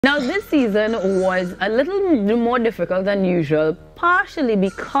Now, this season was a little more difficult than usual, partially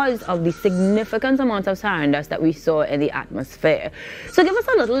because of the significant amount of Saharan dust that we saw in the atmosphere. So give us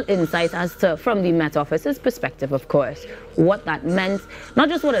a little insight as to, from the Met Office's perspective, of course, what that meant, not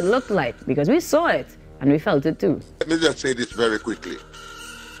just what it looked like, because we saw it and we felt it too. Let me just say this very quickly.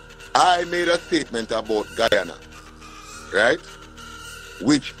 I made a statement about Guyana, right?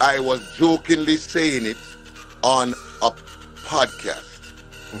 Which I was jokingly saying it on a podcast.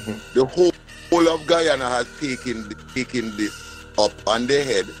 The whole of Guyana has taken this up on their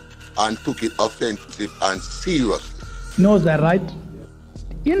head and took it offensive and seriously. Knows that, right?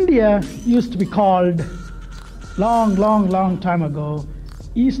 India used to be called long time ago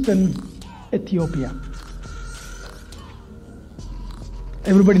Eastern Ethiopia.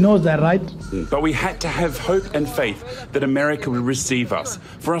 Everybody knows that, right? But we had to have hope and faith that America would receive us,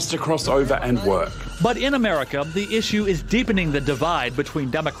 for us to cross over and work. But in America, the issue is deepening the divide between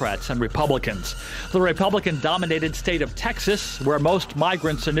Democrats and Republicans. The Republican-dominated state of Texas, where most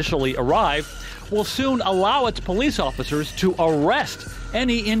migrants initially arrive, will soon allow its police officers to arrest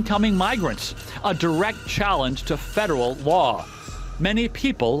any incoming migrants, a direct challenge to federal law. Many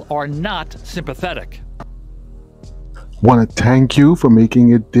people are not sympathetic. Want to thank you for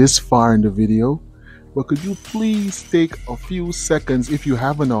making it this far in the video, but could you please take a few seconds, if you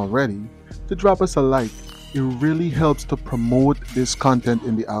haven't already, to drop us a like. It really helps to promote this content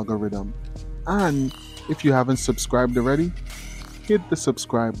in the algorithm. And if you haven't subscribed already, hit the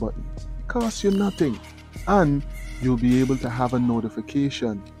subscribe button. It costs you nothing, and you'll be able to have a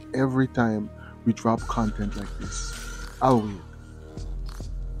notification every time we drop content like this. I'll wait.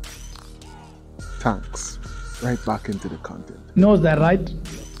 Thanks. Right back into the content. Knows that, right?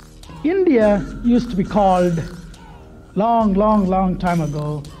 India used to be called long time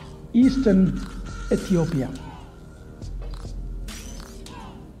ago Eastern Ethiopia.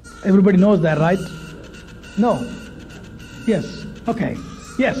 Everybody knows that, right? No. Yes. Okay.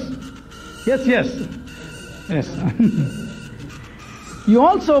 Yes. Yes. You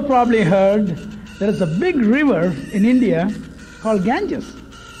also probably heard there is a big river in India called Ganges.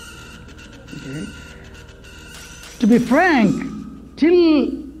 Okay. To be frank,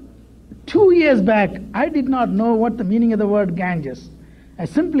 till 2 years back, I did not know what the meaning of the word Ganges. I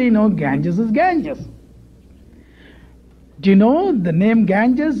simply know Ganges is Ganges. Do you know the name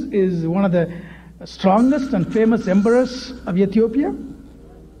Ganges is one of the strongest and famous emperors of Ethiopia?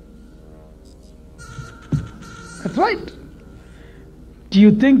 That's right. Do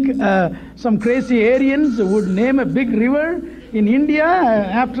you think some crazy Aryans would name a big river in India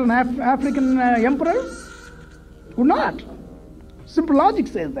after an African emperor? Would not. Simple logic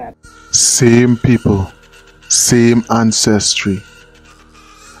says that. Same people, same ancestry.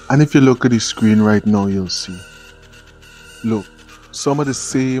 And if you look at the screen right now, you'll see. Look, some of the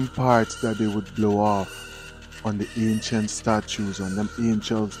same parts that they would blow off on the ancient statues, on the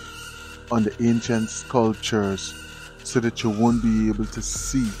ancient sculptures, so that you won't be able to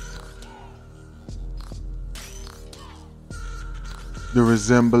see the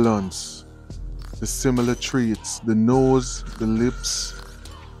resemblance, the similar traits, the nose, the lips,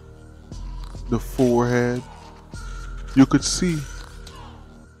 the forehead. You could see.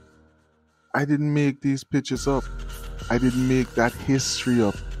 I didn't make these pictures up. I didn't make that history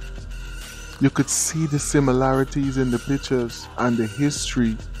up. You could see the similarities in the pictures, and the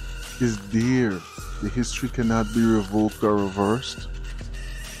history is there. The history cannot be revoked or reversed.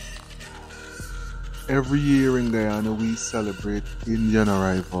 Every year in Guyana, we celebrate Indian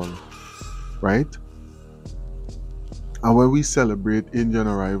arrival. Right? And when we celebrate Indian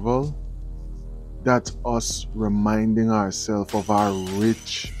arrival, that's us reminding ourselves of our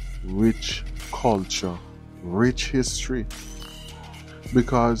rich culture, rich history.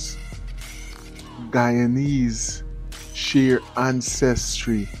 Because Guyanese share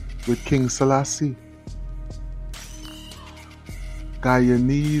ancestry with King Selassie.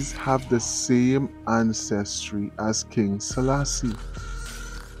 Guyanese have the same ancestry as King Selassie.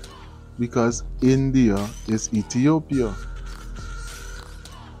 Because India is Ethiopia.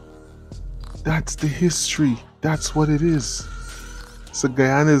 That's the history. That's what it is. So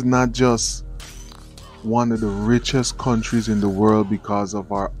Guyana is not just one of the richest countries in the world because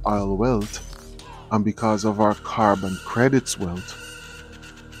of our oil wealth and because of our carbon credits wealth,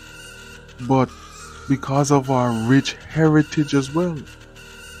 but because of our rich heritage as well.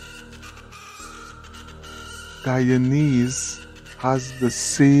 Guyanese has the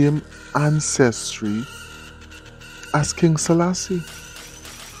same ancestry as King Selassie.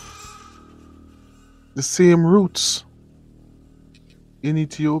 The same roots in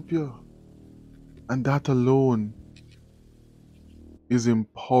Ethiopia. And that alone is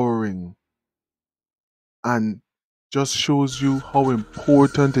empowering and just shows you how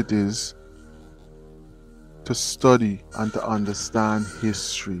important it is to study and to understand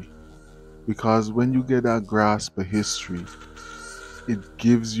history. Because when you get a grasp of history, it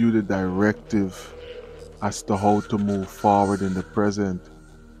gives you the directive as to how to move forward in the present,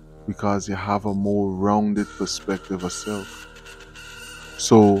 because you have a more rounded perspective of self.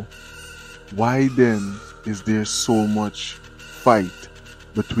 So why then is there so much fight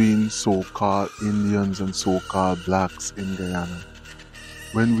between so-called Indians and so-called blacks in Guyana,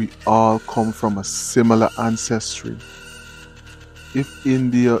 when we all come from a similar ancestry? If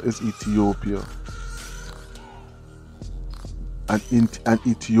India is Ethiopia, and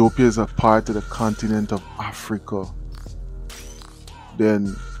Ethiopia is a part of the continent of Africa,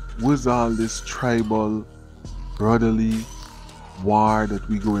 then with all this tribal, brotherly war that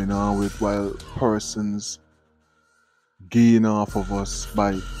we going on with, while persons gain off of us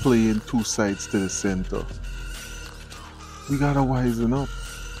by playing two sides to the center, we gotta wisen up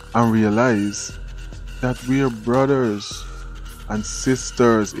and realize that we are brothers and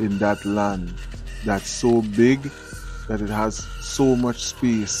sisters in that land that's so big that it has so much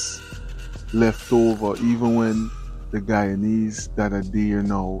space left over, even when the Guyanese that are there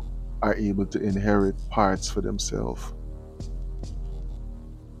now are able to inherit parts for themselves.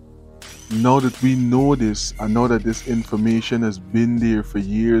 Now that we know this, and now that this information has been there for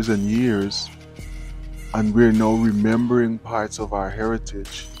years and years, and we're now remembering parts of our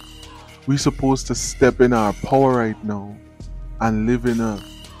heritage, we're supposed to step in our power right now and live in a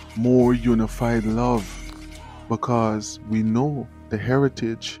more unified love, because we know the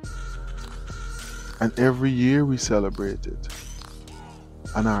heritage, and every year we celebrate it,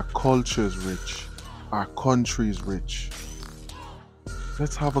 and our culture is rich, our country is rich.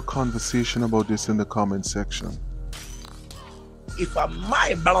 Let's have a conversation about this in the comment section. If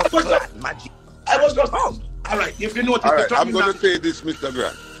my blood clot magic, I was just home. All right, if you notice, all right, I'm going to say this, Mr.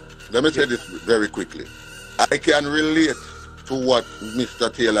 Grant. Let me say this very quickly. I can relate to what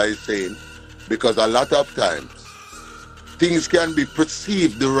Mr. Taylor is saying, because a lot of times things can be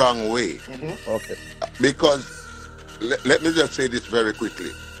perceived the wrong way. Okay. Because, let me just say this very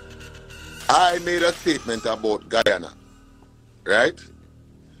quickly. I made a statement about Guyana, right?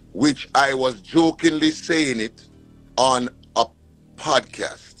 Which I was jokingly saying it on a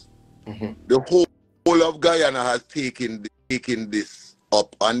podcast. The whole of Guyana has taken this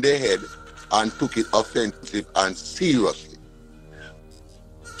up on their head and took it offensive and seriously.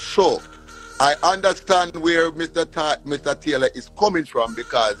 So, I understand where Mr. Taylor is coming from,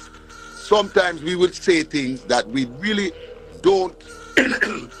 because sometimes we would say things that we really don't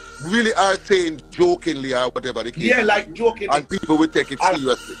really are saying jokingly or whatever the case. Yeah, like joking. And people will take it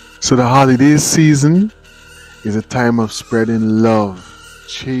seriously. So the holiday season is a time of spreading love,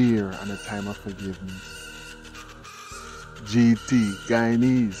 cheer, and a time of forgiveness. GT,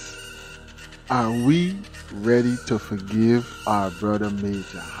 Guyanese, are we ready to forgive our brother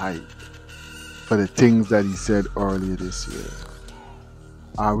Major Hyde for the things that he said earlier this year?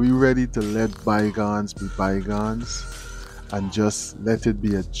 Are we ready to let bygones be bygones and just let it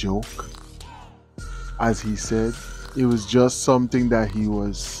be a joke? As he said, it was just something that he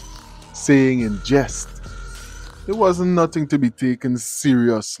was saying in jest. It wasn't nothing to be taken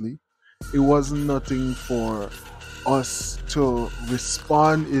seriously. It wasn't nothing for us to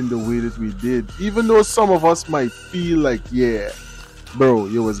respond in the way that we did, even though some of us might feel like, yeah, bro,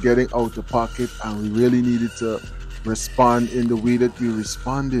 you was getting out of pocket and we really needed to respond in the way that we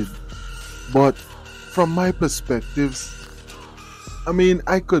responded. But from my perspectives, I mean,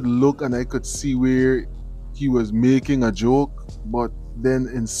 I could look and I could see where he was making a joke, but then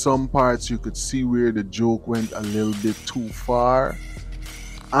in some parts you could see where the joke went a little bit too far.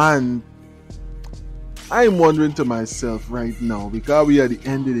 And I'm wondering to myself right now, because we are at the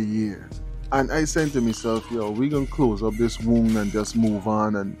end of the year, and I said to myself, yo, we gonna close up this wound and just move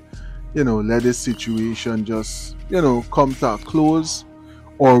on and, you know, let this situation just, you know, come to a close?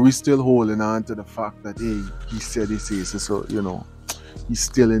 Or are we still holding on to the fact that, hey, he said he says so, you know, he's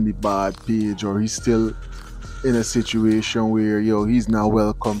still in the bad page, or he's still in a situation where, yo, he's not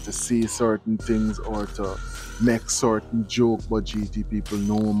welcome to say certain things or to make certain joke, but GT people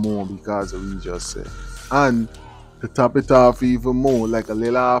know more because of what he just said. And to top it off even more, like a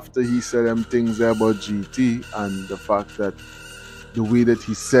little after he said them things there about GT and the fact that the way that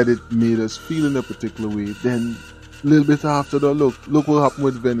he said it made us feel in a particular way, then a little bit after that, look what happened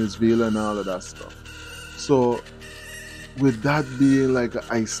with Venezuela and all of that stuff. So with that being like an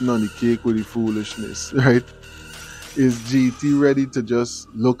icing on the cake with the foolishness, right? Is GT ready to just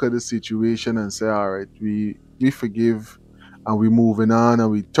look at the situation and say, all right, we forgive and we moving on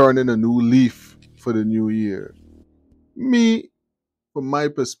and we turning a new leaf for the new year. Me, from my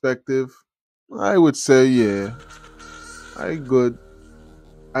perspective, I would say, yeah, I good.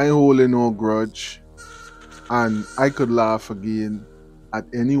 I ain't holding no grudge. And I could laugh again at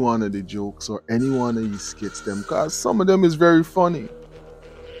any one of the jokes or any one of these skits them, because some of them is very funny.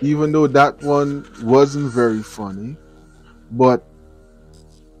 Even though that one wasn't very funny. But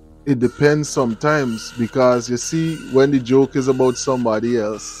it depends sometimes, because you see, when the joke is about somebody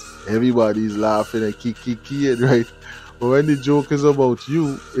else, everybody's laughing and kiki, right? But when the joke is about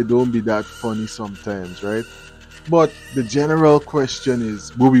you, it don't be that funny sometimes, right? But the general question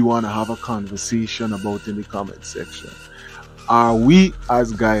is, what we want to have a conversation about in the comment section. Are we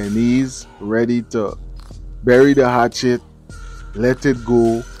as Guyanese ready to bury the hatchet, let it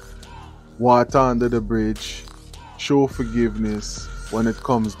go, water under the bridge, show forgiveness when it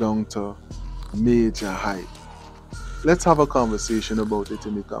comes down to major hype? Let's have a conversation about it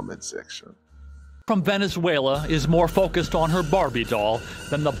in the comment section. From Venezuela is more focused on her Barbie doll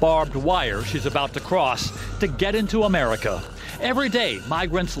than the barbed wire she's about to cross to get into America. Every day,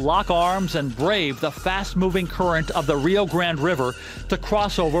 migrants lock arms and brave the fast-moving current of the Rio Grande River to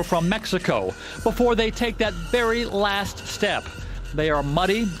cross over from Mexico before they take that very last step. They are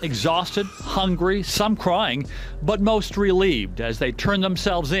muddy, exhausted, hungry, some crying, but most relieved as they turn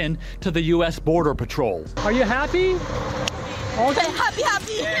themselves in to the U.S. Border Patrol. Are you happy?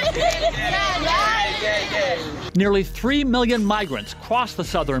 Happy. Nearly 3 million migrants crossed the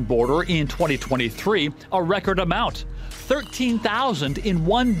southern border in 2023, a record amount. 13,000 in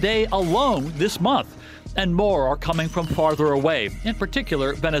one day alone this month. And more are coming from farther away, in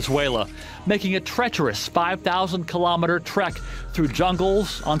particular Venezuela, making a treacherous 5,000-kilometer trek through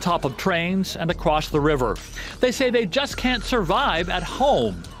jungles, on top of trains, and across the river. They say they just can't survive at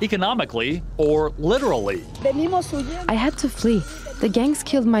home, economically or literally. I had to flee. The gangs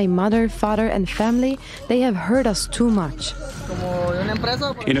killed my mother, father, and family. They have hurt us too much.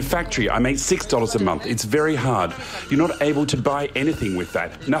 In a factory, I make $6 a month. It's very hard. You're not able to buy anything with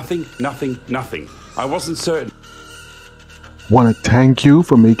that. Nothing. I wasn't certain. Want to thank you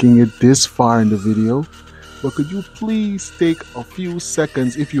for making it this far in the video, but could you please take a few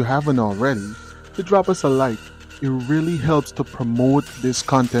seconds, if you haven't already, to drop us a like. It really helps to promote this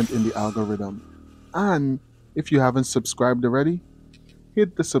content in the algorithm. And if you haven't subscribed already,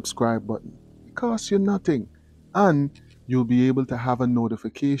 hit the subscribe button. It costs you nothing, and you'll be able to have a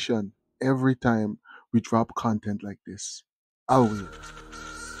notification every time we drop content like this. I'll wait.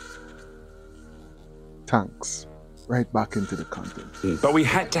 Thanks. Right back into the content. But we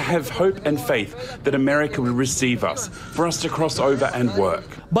had to have hope and faith that America would receive us, for us to cross over and work.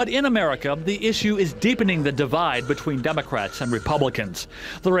 But in America, the issue is deepening the divide between Democrats and Republicans.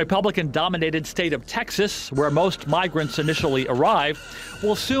 The Republican-dominated state of Texas, where most migrants initially arrive,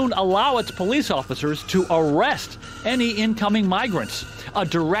 will soon allow its police officers to arrest any incoming migrants, a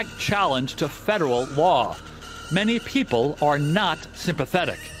direct challenge to federal law. Many people are not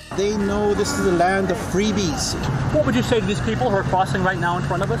sympathetic. They know this is the land of freebies. What would you say to these people who are crossing right now in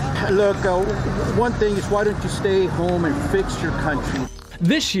front of us? Look, one thing is, why don't you stay home and fix your country?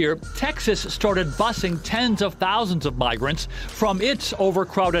 This year, Texas started busing tens of thousands of migrants from its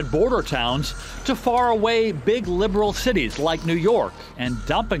overcrowded border towns to faraway big liberal cities like New York and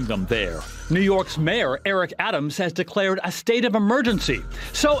dumping them there. New York's Mayor Eric Adams has declared a state of emergency,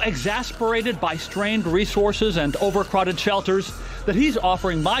 so exasperated by strained resources and overcrowded shelters that he's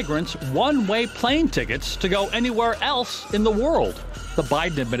offering migrants one-way plane tickets to go anywhere else in the world. The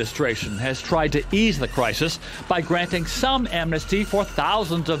Biden administration has tried to ease the crisis by granting some amnesty for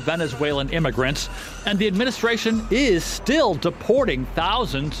thousands of Venezuelan immigrants, and the administration is still deporting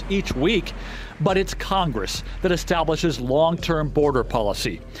thousands each week. But it's Congress that establishes long-term border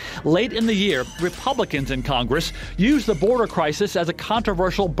policy. Late in the year, Republicans in Congress used the border crisis as a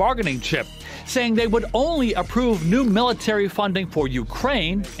controversial bargaining chip, saying they would only approve new military funding for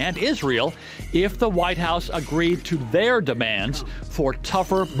Ukraine and Israel if the White House agreed to their demands for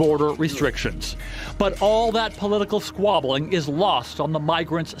tougher border restrictions. But all that political squabbling is lost on the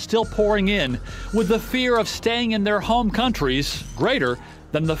migrants still pouring in, with the fear of staying in their home countries greater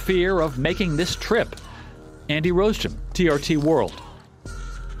than the fear of making this trip. Andy Rosejam, TRT World.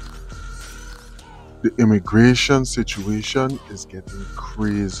 The immigration situation is getting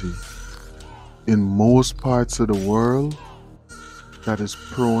crazy. In most parts of the world that is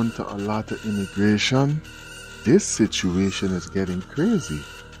prone to a lot of immigration, this situation is getting crazy.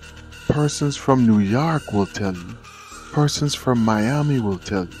 Persons from New York will tell you. Persons from Miami will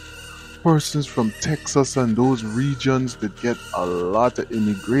tell you. Persons from Texas and those regions that get a lot of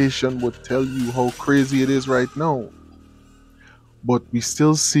immigration would tell you how crazy it is right now. But we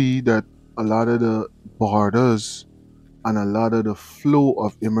still see that a lot of the borders and a lot of the flow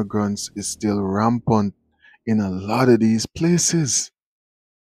of immigrants is still rampant in a lot of these places.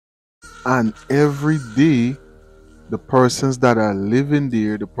 And every day, the persons that are living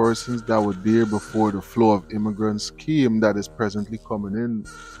there, the persons that were there before the flow of immigrants came, that is presently coming in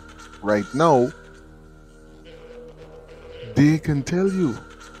right now, they can tell you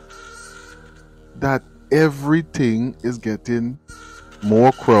that everything is getting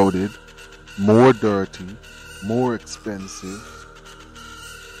more crowded, more dirty, more expensive,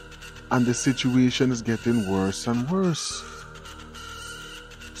 and the situation is getting worse and worse.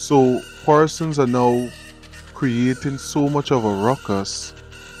 So persons are now creating so much of a ruckus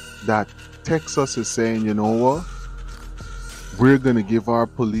that Texas is saying, you know what, we're going to give our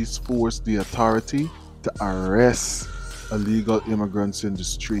police force the authority to arrest illegal immigrants in the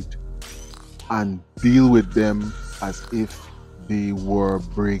street and deal with them as if they were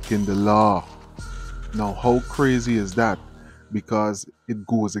breaking the law. Now, how crazy is that? Because it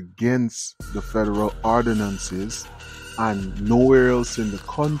goes against the federal ordinances, and nowhere else in the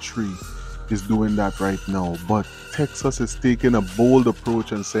country is doing that right now. But Texas is taking a bold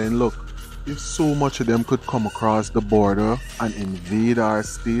approach and saying, look, if so much of them could come across the border and invade our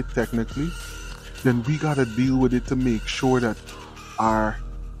state technically, then we got to deal with it to make sure that our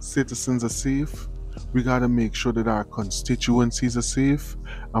citizens are safe. We got to make sure that our constituencies are safe,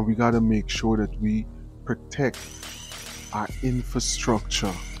 and we got to make sure that we protect our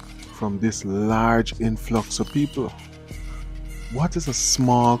infrastructure from this large influx of people. What is a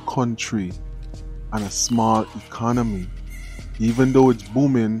small country and a small economy, even though it's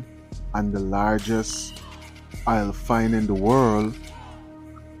booming and the largest I'll find in the world?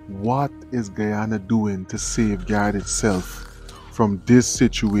 What is Guyana doing to safeguard itself from this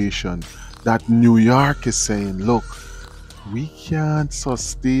situation that New York is saying, look, we can't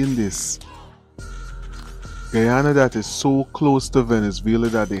sustain this? Guyana, that is so close to Venezuela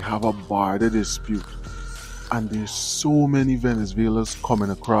that they have a border dispute, and there's so many Venezuelans coming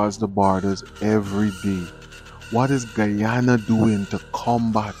across the borders every day. What is Guyana doing to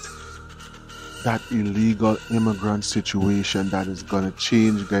combat that illegal immigrant situation that is going to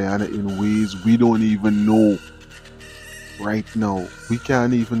change Guyana in ways we don't even know right now? We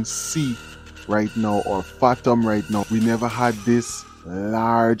can't even see right now or fathom right now. We never had this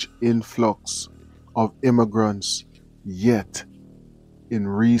large influx of immigrants yet in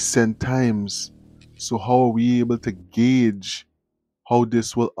recent times. So how are we able to gauge how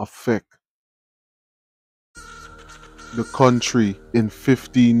this will affect the country in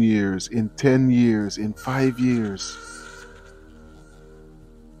 15 years, in 10 years, in 5 years?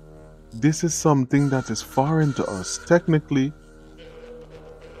 This is something that is foreign to us. Technically,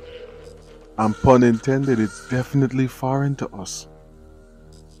 and pun intended, it's definitely foreign to us,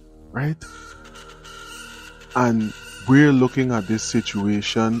 right? And we're looking at this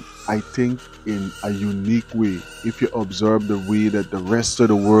situation, I think, in a unique way. If you observe the way that the rest of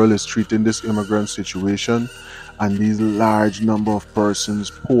the world is treating this immigrant situation and these large number of persons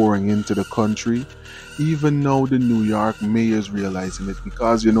pouring into the country, even now the New York mayor is realizing it.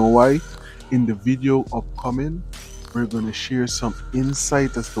 Because you know why? In the video upcoming, we're going to share some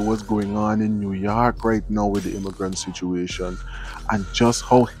insight as to what's going on in New York right now with the immigrant situation, and just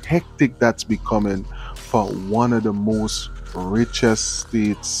how hectic that's becoming for one of the most richest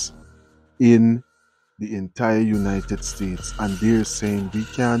states in the entire United States. And they're saying we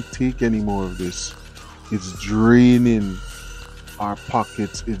can't take any more of this. It's draining our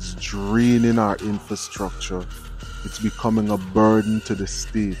pockets, it's draining our infrastructure, it's becoming a burden to the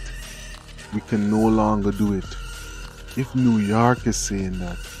state. We can no longer do it. If New York is saying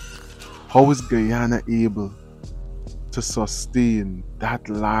that, how is Guyana able to sustain that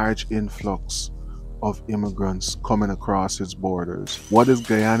large influx of immigrants coming across its borders? What is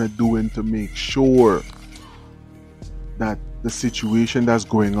Guyana doing to make sure that the situation that's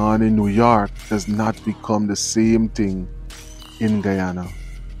going on in New York does not become the same thing in Guyana?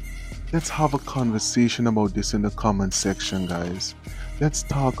 Let's have a conversation about this in the comment section, guys. Let's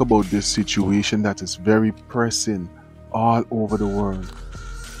talk about this situation that is very pressing all over the world.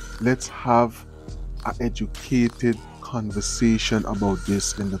 Let's have an educated conversation about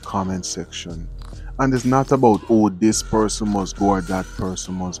this in the comment section. And it's not about, oh, this person must go or that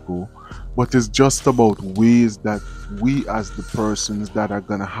person must go, but it's just about ways that we as the persons that are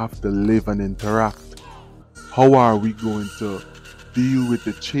gonna have to live and interact, how are we going to deal with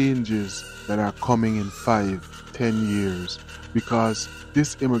the changes that are coming in 5-10 years? Because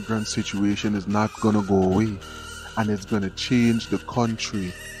this immigrant situation is not gonna go away, and it's gonna change the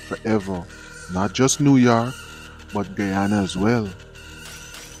country forever. Not just New York, but Guyana as well?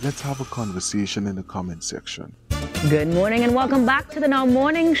 Let's have a conversation in the comment section. Good morning and welcome back to the Now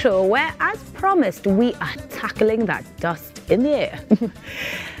Morning Show, where, as promised, we are tackling that dust in the air.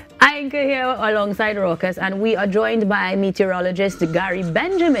 I anchor here alongside Raucus, and we are joined by meteorologist Gary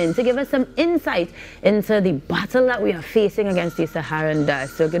Benjamin to give us some insight into the battle that we are facing against the Saharan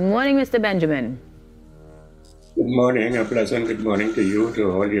dust. So good morning, Mr. Benjamin. Good morning, a pleasant good morning to you,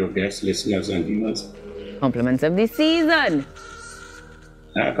 to all your guests, listeners and viewers. Compliments of the season.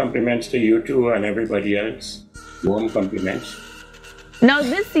 Compliments to you too and everybody else. Warm compliments. Now,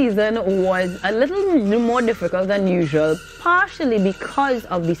 this season was a little more difficult than usual, partially because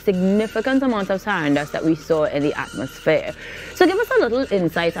of the significant amount of Saharan dust that we saw in the atmosphere. So give us a little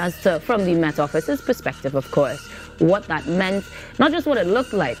insight as to, from the Met Office's perspective, of course, what that meant, not just what it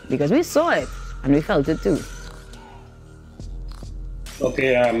looked like, because we saw it and we felt it too.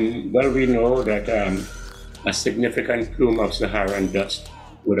 Okay, well, we know that a significant plume of Saharan dust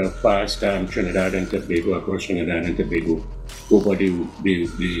would have passed Trinidad and Tobago, across Trinidad and Tobago, over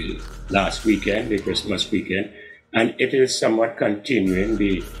the last weekend, the Christmas weekend, and it is somewhat continuing.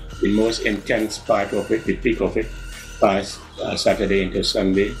 The most intense part of it, the peak of it, passed Saturday into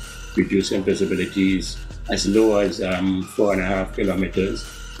Sunday, reducing visibilities as low as 4.5 kilometers,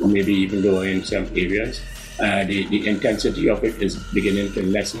 or maybe even lower in some areas. The intensity of it is beginning to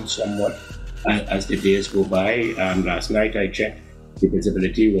lessen somewhat as the days go by. Last night I checked, the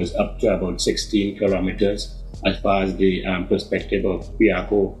visibility was up to about 16 kilometers as far as the perspective of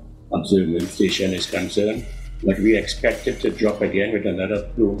Piaco Observation Station is concerned. But we expect it to drop again with another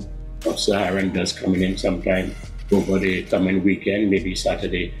plume of Saharan dust coming in sometime over the coming weekend, maybe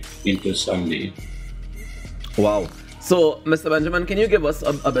Saturday into Sunday. Wow. So, Mr. Benjamin, can you give us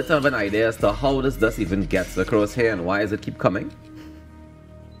a bit of an idea as to how this dust even gets across here and why does it keep coming?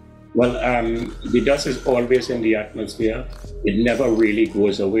 Well, the dust is always in the atmosphere. It never really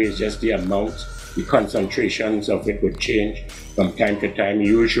goes away. It's just the amount, the concentrations of it would change from time to time.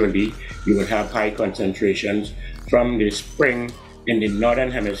 Usually, you would have high concentrations from the spring, in the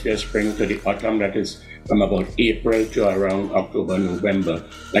northern hemisphere spring, to the autumn, that is from about April to around October, November.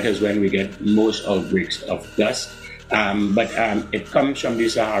 That is when we get most outbreaks of dust. But it comes from the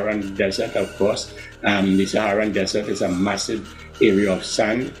Saharan Desert, of course. The Saharan Desert is a massive area of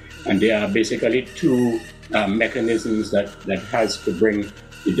sand, and there are basically two mechanisms that has to bring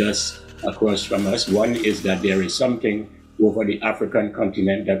the dust across from us. One is that there is something over the African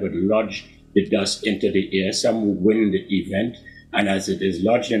continent that would lodge the dust into the air, some wind event, and as it is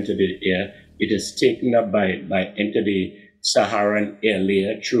lodged into the air, it is taken up into the Saharan air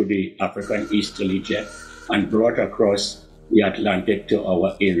layer through the African easterly jet and brought across the Atlantic to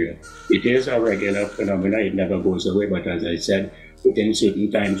our area. It is a regular phenomenon, it never goes away, but as I said, within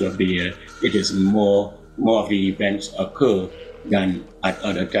certain times of the year, it is more of the events occur than at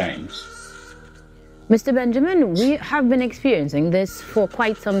other times. Mr. Benjamin, we have been experiencing this for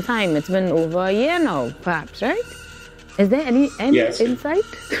quite some time. It's been over a year now, perhaps, right? Is there any yes. insight?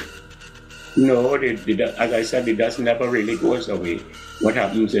 No, as I said, the dust never really goes away. What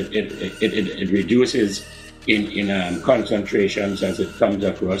happens, it reduces in concentrations as it comes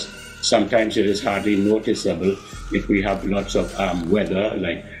across. Sometimes it is hardly noticeable if we have lots of weather,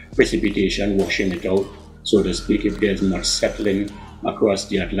 like precipitation washing it out, so to speak. If there's much settling across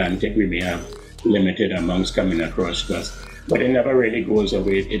the Atlantic, we may have limited amounts coming across us. But it never really goes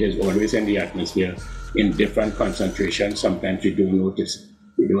away. It is always in the atmosphere in different concentrations. Sometimes we don't notice.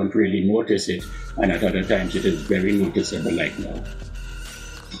 We don't really notice it, and at other times it is very noticeable, like now.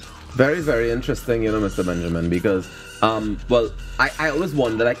 Very, very interesting, Mr. Benjamin, because, well, I always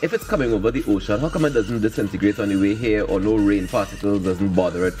wonder, like, if it's coming over the ocean, how come it doesn't disintegrate on the way here, or no rain particles doesn't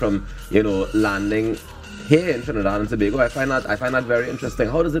bother it from, landing here in Trinidad and Tobago? I find that very interesting.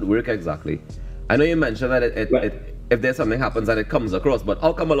 How does it work exactly? I know you mentioned that if there's something happens and it comes across, but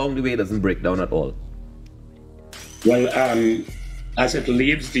how come along the way it doesn't break down at all? Well, as it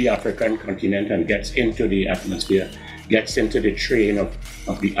leaves the African continent and gets into the atmosphere, gets into the train of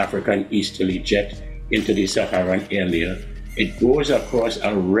the African easterly jet into the Saharan air layer, it goes across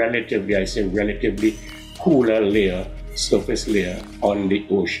a relatively cooler layer, surface layer on the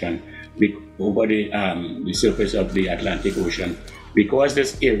ocean, over the surface of the Atlantic Ocean. Because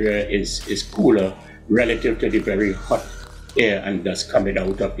this area is cooler relative to the very hot air and dust coming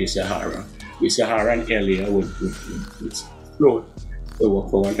out of the Sahara, the Saharan air layer would float,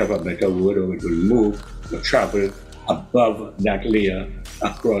 for want of a better word, or it will move or travel above that layer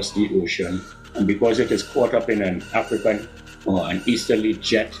across the ocean. And because it is caught up in an African or an easterly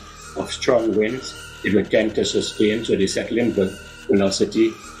jet of strong winds, it would tend to sustain, so the settling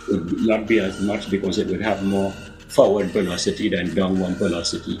velocity would not be as much because it would have more forward velocity than downward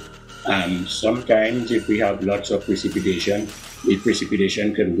velocity. Sometimes if we have lots of precipitation, the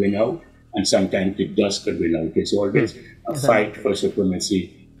precipitation can win out, and sometimes the dust could win out. It's always a fight for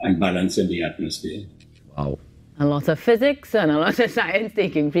supremacy and balance in the atmosphere. Wow. A lot of physics and a lot of science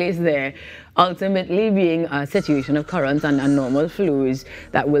taking place there, ultimately being a situation of currents and normal flows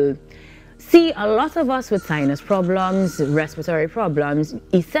that will see a lot of us with sinus problems, respiratory problems,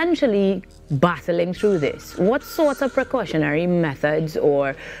 essentially battling through this. What sort of precautionary methods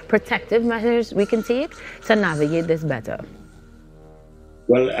or protective measures we can take to navigate this better?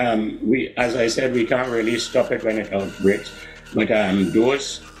 Well, as I said, we can't really stop it when it outbreaks, but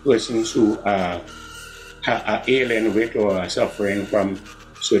those persons who are ailing with or are suffering from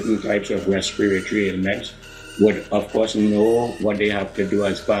certain types of respiratory ailments would, of course, know what they have to do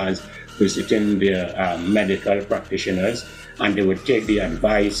as far as visiting their medical practitioners, and they would take the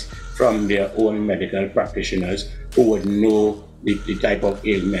advice from their own medical practitioners who would know the type of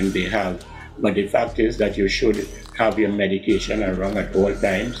ailment they have. But the fact is that you should have your medication around at all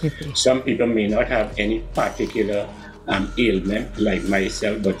times. Some people may not have any particular ailment like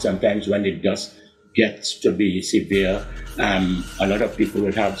myself, but sometimes when the dust gets to be severe, a lot of people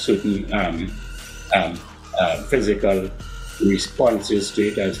will have certain physical responses to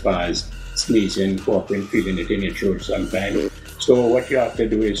it, as far as sneezing, coughing, feeling it in your throat sometimes. So what you have to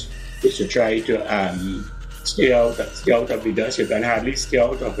do is to try to stay out of the dust. You can hardly stay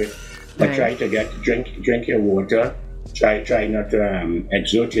out of it, but try to drink your water. Try not to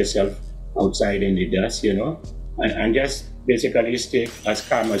exert yourself outside in the dust, and just basically stay as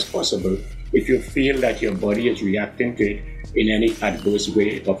calm as possible. If you feel that your body is reacting to it in any adverse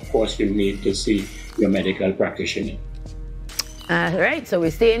way, of course you need to see your medical practitioner. Right, so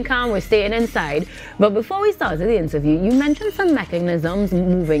we're staying calm, we're staying inside. But before we started the interview, you mentioned some mechanisms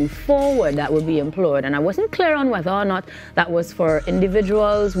moving forward that would be employed, and I wasn't clear on whether or not that was for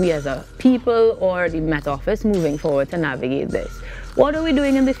individuals, we as a people, or the Met Office moving forward to navigate this. What are we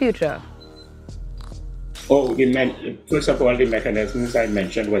doing in the future? Oh, first of all, the mechanisms I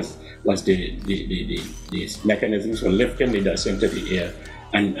mentioned was the mechanisms for lifting the dust into the air,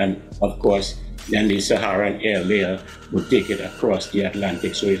 and of course, then the Saharan air layer would take it across the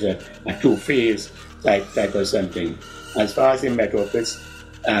Atlantic. So it's a two-phase type of something. As far as the Met Office,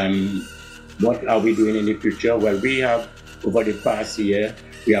 what are we doing in the future? Well, we have, over the past year,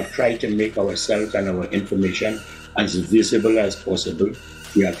 we have tried to make ourselves and our information as visible as possible.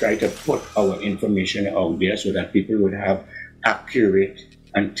 We have tried to put our information out there so that people would have accurate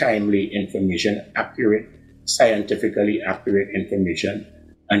and timely information, scientifically accurate information,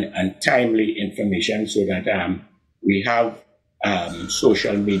 and timely information, so that we have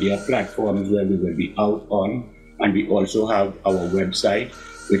social media platforms where we will be out on, and we also have our website,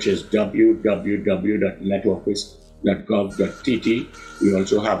 which is www.metoffice.gov.tt. We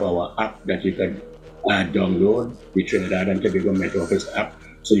also have our app that you can download, the Trinidad and Tobago Met Office app,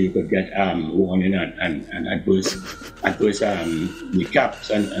 so you could get warning and adverse recaps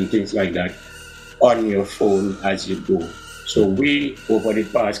and things like that on your phone as you go. So we, over the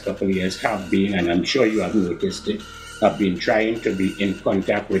past couple of years, have been, and I'm sure you have noticed it, have been trying to be in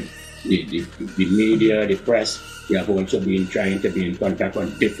contact with the media, the press. We have also been trying to be in contact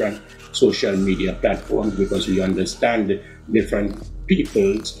on different social media platforms, because we understand different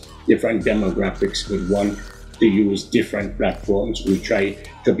people's, different demographics would want to use different platforms. We try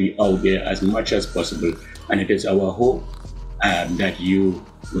to be out there as much as possible, and it is our hope that you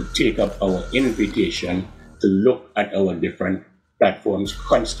will take up our invitation to look at our different platforms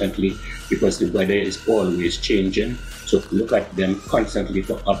constantly, because the weather is always changing. So look at them constantly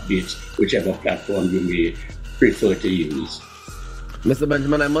for updates, whichever platform you may prefer to use. Mr.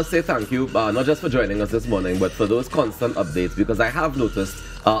 Benjamin, I must say thank you, not just for joining us this morning, but for those constant updates, because I have noticed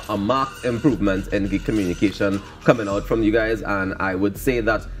a marked improvement in the communication coming out from you guys, and I would say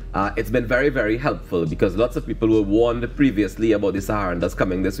that it's been very, very helpful, because lots of people were warned previously about the Saharan Dust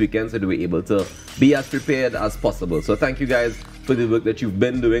coming this weekend, so they were able to be as prepared as possible. So thank you guys for the work that you've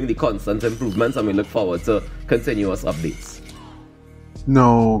been doing, the constant improvements, and we look forward to continuous updates.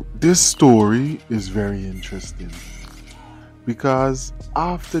 Now, this story is very interesting, because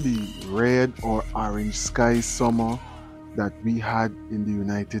after the red or orange sky summer that we had in the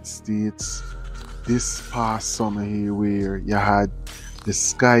United States this past summer here, where you had the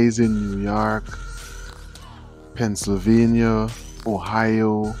skies in New York, Pennsylvania,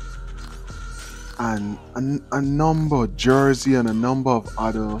 Ohio, and a number, Jersey, and a number of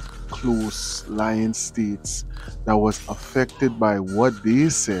other close lying states that was affected by what they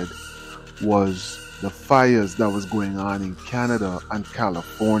said was the fires that was going on in Canada and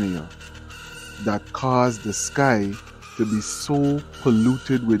California. that caused the sky to be so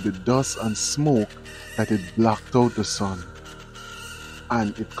polluted with the dust and smoke that it blocked out the sun.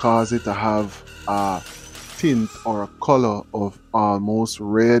 And it caused it to have a tint or a color of almost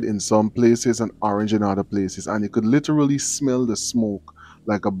red in some places and orange in other places. And you could literally smell the smoke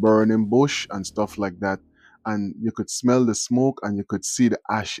like a burning bush and stuff like that. And you could smell the smoke and you could see the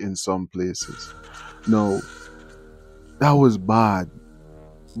ash in some places. Now, that was bad.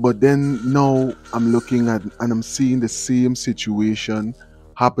 But then now I'm looking at and I'm seeing the same situation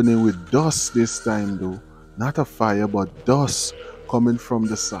happening with dust this time though. Not a fire, but dust coming from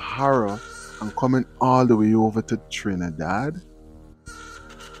the Sahara and coming all the way over to Trinidad.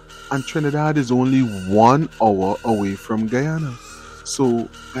 And Trinidad is only 1 hour away from Guyana. So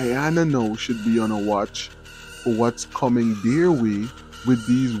Guyana now should be on a watch for what's coming their way with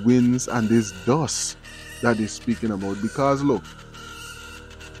these winds and this dust that they're speaking about. Because look,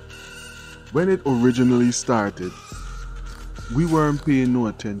 when it originally started, we weren't paying no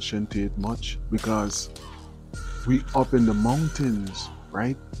attention to it much because we up in the mountains,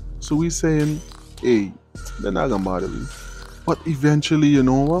 right? So we saying, hey, they're not gonna bother me. But eventually, you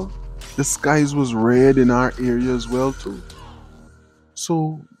know what? The skies was red in our area as well too.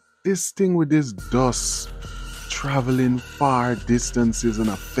 So this thing with this dust traveling far distances and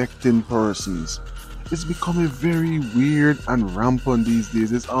affecting persons, it's becoming very weird and rampant these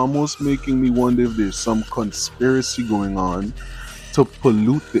days. It's almost making me wonder if there's some conspiracy going on to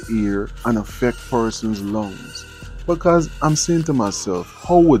pollute the air and affect persons' lungs. Because I'm saying to myself,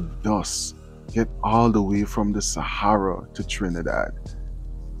 how would dust get all the way from the Sahara to Trinidad?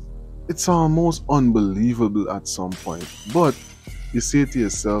 It's almost unbelievable at some point. But you say to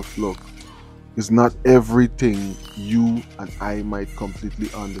yourself, look, it's not everything you and I might completely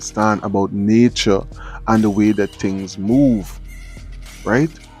understand about nature and the way that things move, right?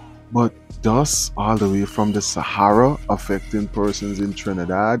 But dust all the way from the Sahara affecting persons in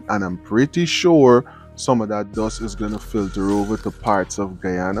Trinidad, and I'm pretty sure some of that dust is going to filter over to parts of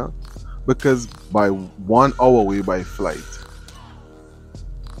Guyana, because by 1 hour away by flight,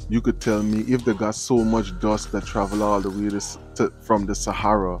 you could tell me if they got so much dust that travel all the way from the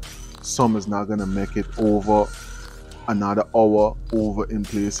Sahara, some is not going to make it over another hour over in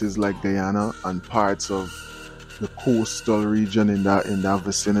places like Guyana and parts of the coastal region in that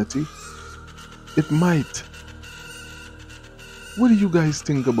vicinity. It might. What do you guys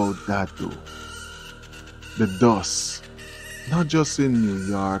think about that though? The dust, not just in New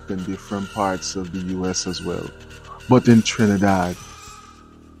York and different parts of the US as well, but in Trinidad.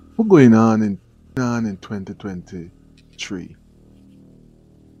 What's going on in 2023?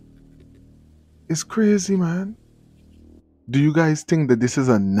 It's crazy, man. Do you guys think that this is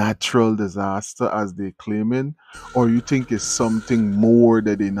a natural disaster as they're claiming, or you think it's something more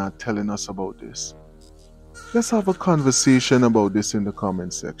that they're not telling us about this? Let's have a conversation about this in the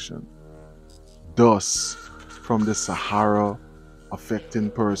comment section. Dust from the Sahara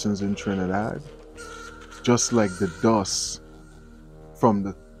affecting persons in Trinidad, just like the dust from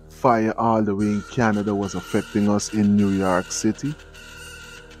the fire all the way in Canada was affecting us in New York City.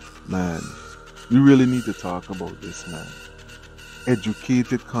 Man, we really need to talk about this, man.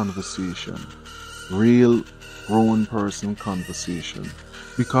 Educated conversation, real grown person conversation,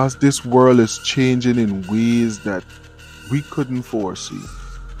 because this world is changing in ways that we couldn't foresee.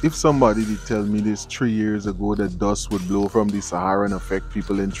 If somebody did tell me this 3 years ago that dust would blow from the Sahara and affect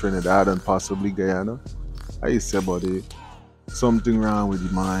people in Trinidad and possibly Guyana, I say, buddy, something wrong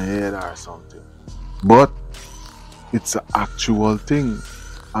with my head or something. But it's an actual thing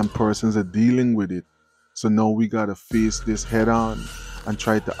and persons are dealing with it. So now we gotta face this head on and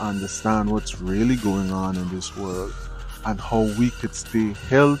try to understand what's really going on in this world and how we could stay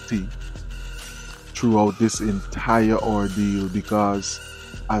healthy throughout this entire ordeal, because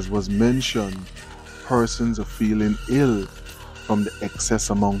as was mentioned, persons are feeling ill from the excess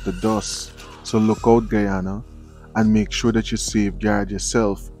amount of dust. So look out, Guyana, and make sure that you safeguard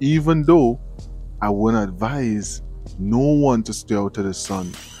yourself, even though I wouldn't advise no one to stay out of the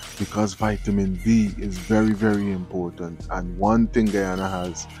sun, because vitamin D is very, very important. And one thing Guyana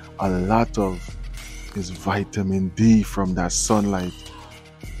has a lot of is vitamin D from that sunlight.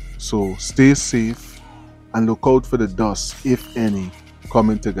 So stay safe and look out for the dust, if any,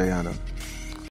 coming to Guyana.